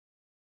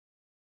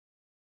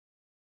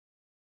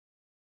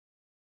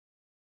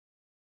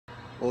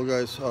Well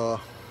guys,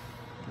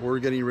 we're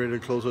getting ready to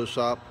close our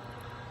shop,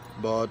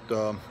 but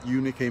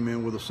unit came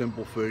in with a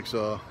simple fix.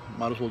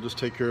 Might as well just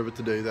take care of it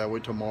today, that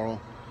way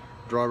tomorrow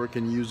driver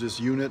can use this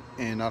unit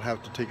and not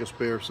have to take a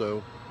spare.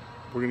 So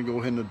we're gonna go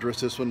ahead and address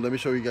this one. Let me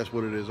show you guys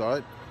what it is. All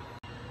right,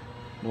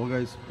 well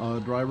guys,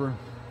 driver,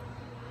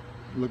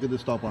 look at this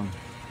stop arm.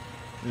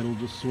 It'll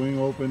just swing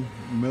open,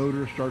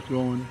 motor starts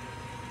going.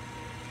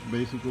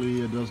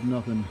 Basically it does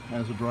nothing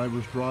as the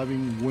driver's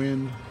driving.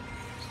 Wind,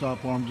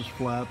 stop arm just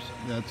flaps.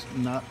 That's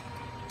not,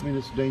 I mean,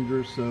 it's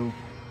dangerous, so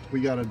we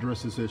got to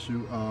address this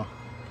issue.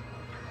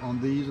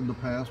 On these in the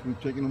past, we've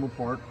taken them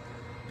apart.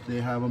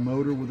 They have a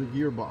motor with a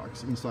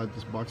gearbox inside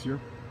this box here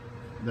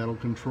that'll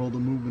control the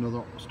movement of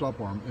the stop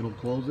arm. It'll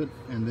close it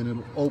and then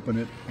it'll open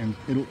it, and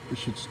it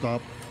should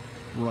stop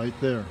right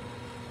there.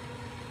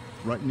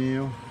 Right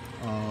now,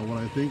 what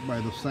I think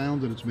by the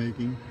sound that it's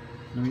making,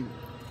 let me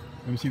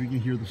see if you can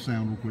hear the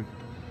sound real quick.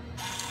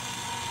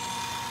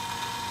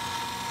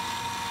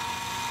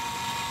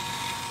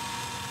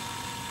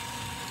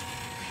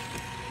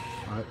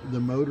 The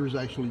motor is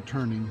actually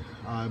turning.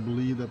 I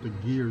believe that the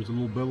gears, the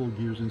little bevel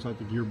gears inside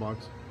the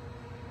gearbox,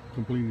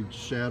 completely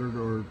shattered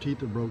or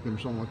teeth are broken or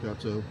something like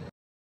that. So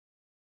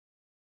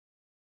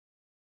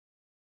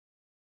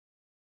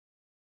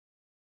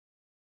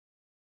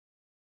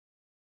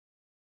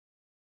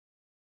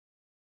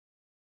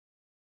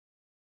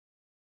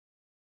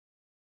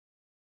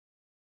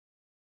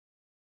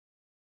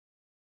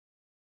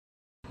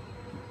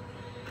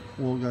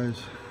well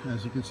guys,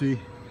 as you can see,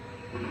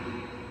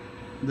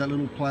 that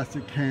little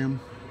plastic cam,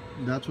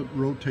 that's what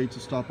rotates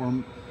the stop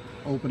arm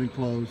open and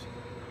close.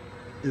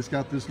 It's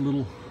got this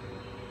little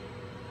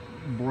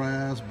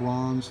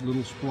bronze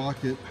little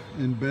sprocket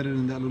embedded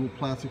in that little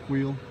plastic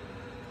wheel,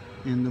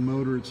 and the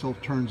motor itself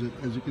turns it.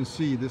 As you can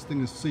see, this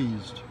thing is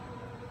seized.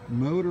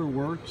 Motor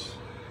works,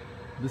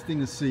 this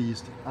thing is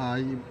seized.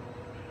 I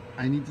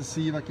need to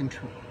see if I can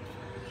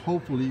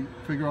hopefully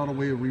figure out a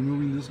way of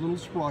removing this little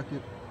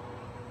sprocket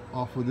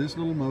off of this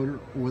little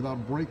motor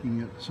without breaking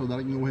it, so that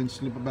I can go ahead and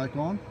slip it back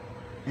on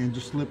and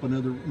just slip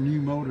another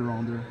new motor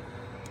on there.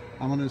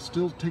 I'm going to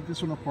still take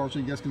this one apart so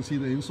you guys can see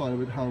the inside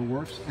of it, how it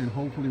works, and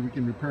hopefully we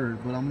can repair it,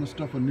 but I'm going to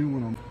stuff a new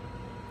one on.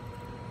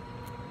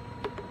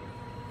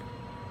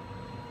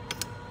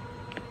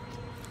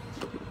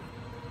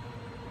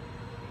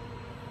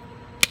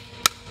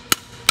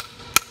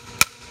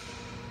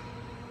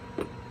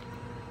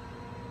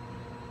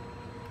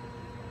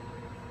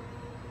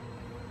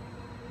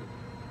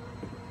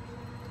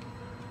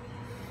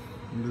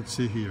 Let's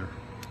see here.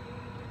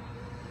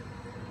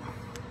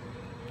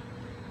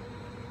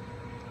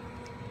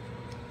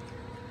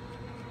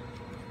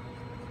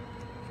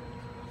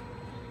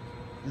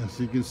 As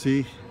you can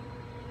see,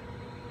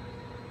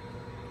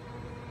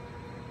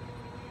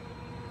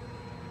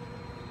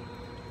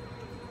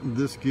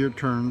 this gear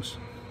turns.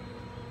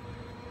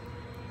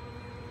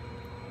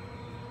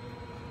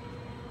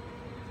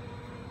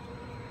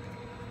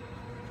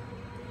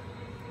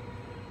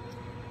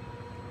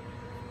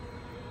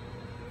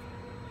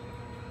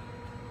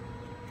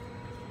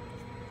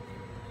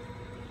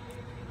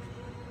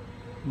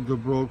 The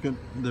broken,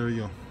 there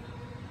you go,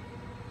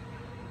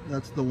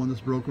 that's the one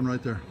that's broken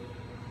right there,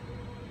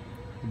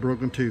 the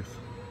broken tooth.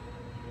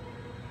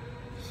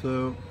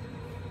 So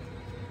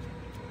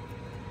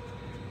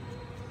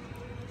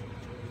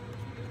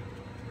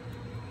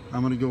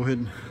I'm gonna go ahead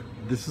and,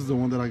 this is the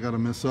one that I gotta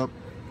mess up.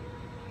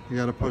 I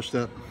gotta push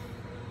that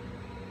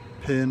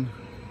pin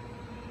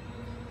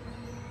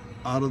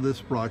out of this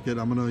sprocket.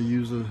 I'm gonna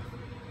use a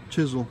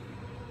chisel,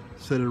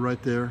 set it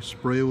right there,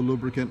 spray with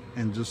lubricant,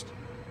 and just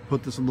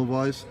put this in the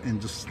vise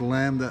and just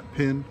slam that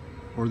pin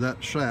or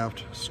that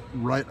shaft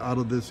right out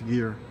of this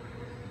gear.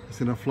 It's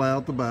gonna fly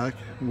out the back.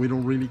 We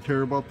don't really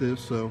care about this,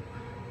 so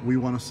we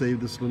want to save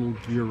this little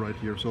gear right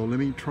here. So let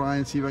me try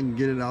and see if I can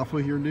get it off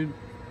of here, dude.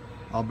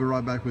 I'll be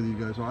right back with you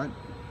guys. All right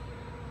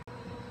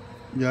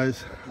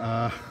guys,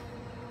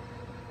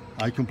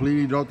 I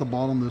completely dropped the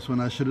ball on this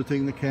one. I should have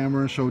taken the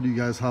camera and showed you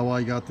guys how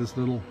I got this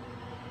little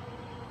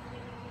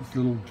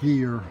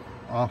gear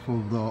off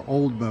of the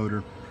old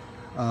motor.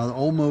 The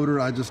old motor,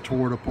 I just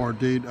tore it apart,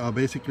 dude.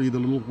 Basically the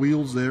little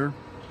wheels there,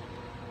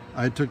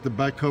 I took the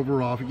back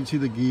cover off. You can see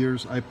the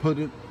gears. I put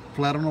it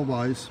flat on a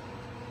vise.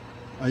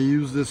 I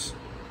used this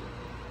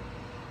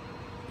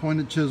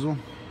pointed chisel,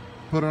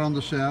 put it on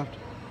the shaft,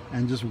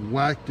 and just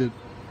whacked it,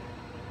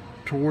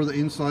 tore the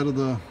inside of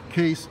the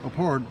case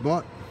apart.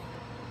 But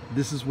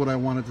this is what I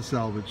wanted to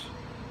salvage,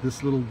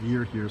 this little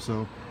gear here.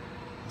 So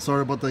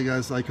sorry about that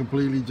guys, I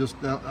completely just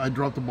I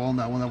dropped the ball on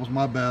that one. That was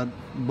my bad.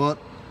 But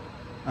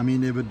I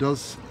mean, if it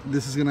does,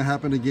 this is going to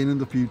happen again in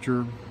the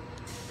future.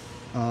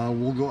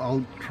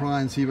 I'll try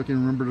and see if I can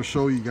remember to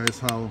show you guys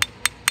how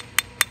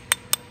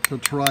to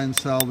try and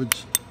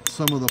salvage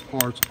some of the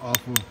parts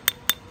off of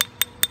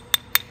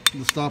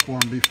the stop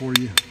arm before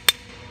you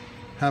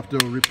have to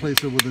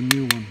replace it with a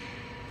new one.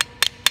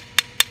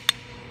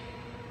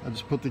 I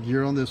just put the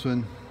gear on this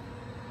one,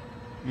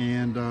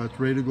 and it's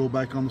ready to go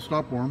back on the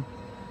stop arm,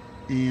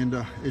 and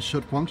it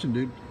should function,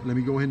 dude. Let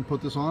me go ahead and put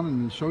this on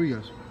and show you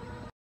guys.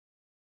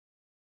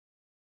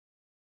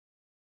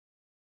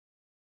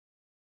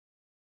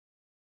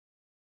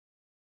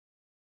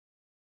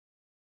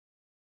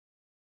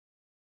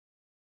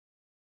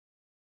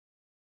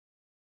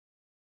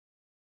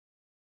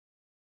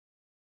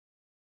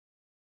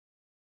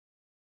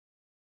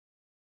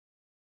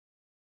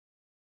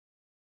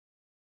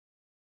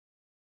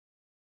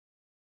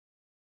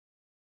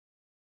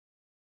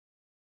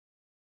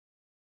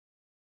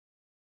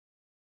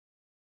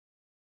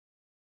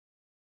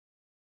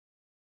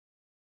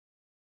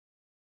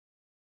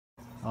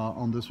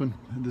 on this one.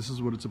 This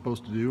is what it's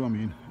supposed to do. I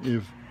mean,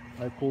 if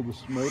I pull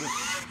this motor,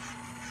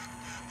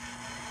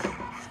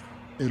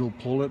 it'll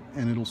pull it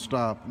and it'll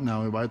stop.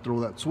 Now if I throw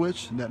that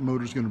switch, that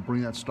motor's going to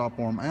bring that stop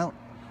arm out.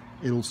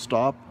 It'll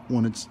stop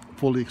when it's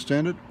fully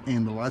extended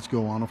and the lights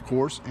go on, of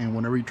course, and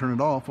whenever you turn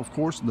it off, of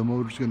course, the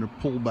motor's going to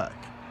pull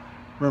back.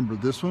 Remember,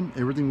 this one,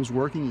 everything was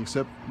working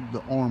except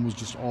the arm was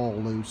just all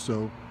loose,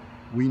 so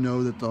we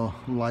know that the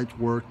lights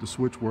work, the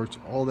switch works,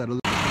 all that other.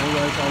 All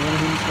right, so I went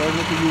ahead and started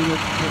up the unit,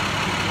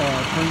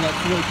 turn that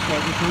switch so I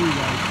can show you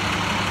guys.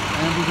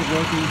 Ambers are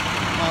working,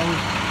 power.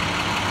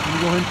 Let me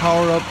go ahead and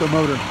power up the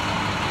motor.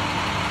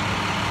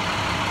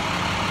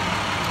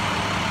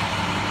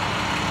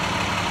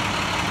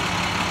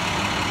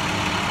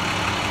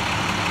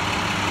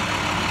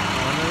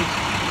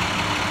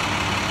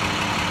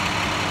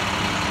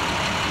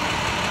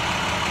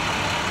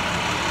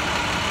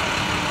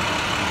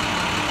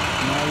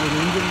 Now with the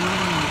engine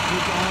running and the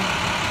switch on,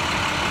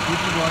 this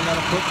is where I got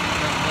to put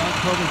that black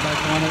cover back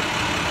on it,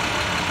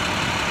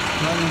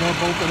 tighten it up,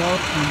 bolt it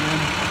up, and then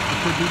it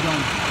should be done.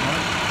 All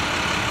right.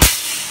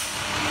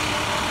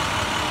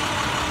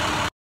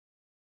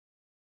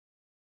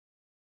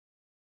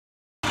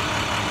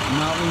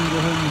 Now we can go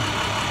ahead and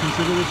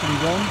consider this to be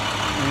done,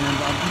 and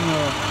I'm going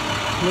to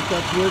flip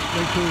that switch,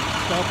 make sure the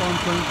stop on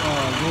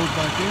goes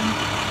back in,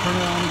 turn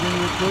it on again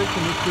real quick to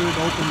make sure it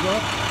opens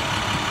up.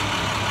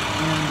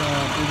 And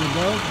if it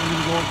does, we're going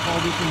to go and call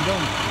this one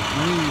done.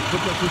 Let me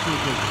flip that switch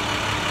real quick.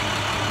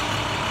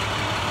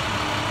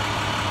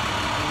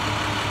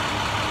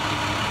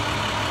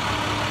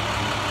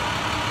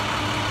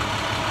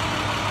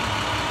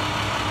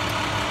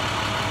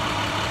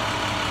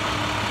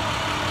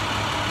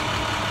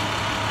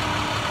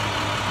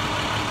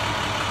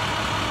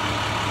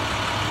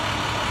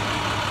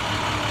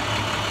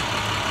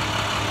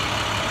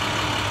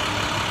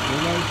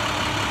 Well guys,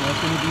 that's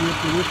going to be it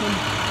for this one.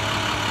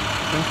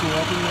 Thanks for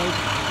watching, guys.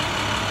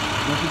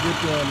 Don't forget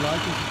to like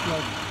and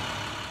subscribe.